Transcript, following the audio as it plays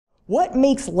what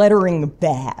makes lettering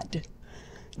bad?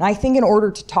 And I think in order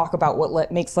to talk about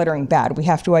what makes lettering bad, we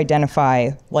have to identify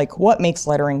like what makes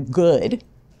lettering good.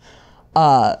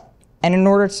 And in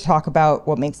order to talk about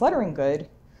what makes lettering good,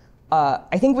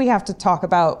 I think we have to talk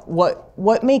about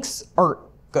what makes art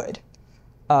good,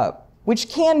 which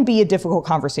can be a difficult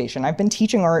conversation. I've been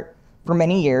teaching art for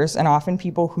many years, and often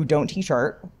people who don't teach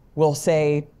art will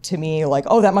say to me like,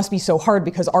 oh, that must be so hard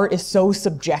because art is so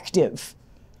subjective.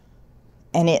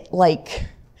 And it like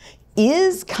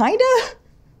is kinda,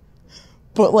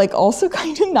 but like also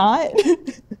kinda not.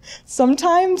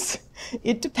 Sometimes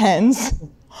it depends.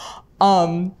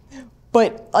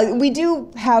 But we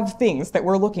do have things that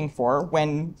we're looking for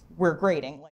when we're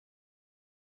grading.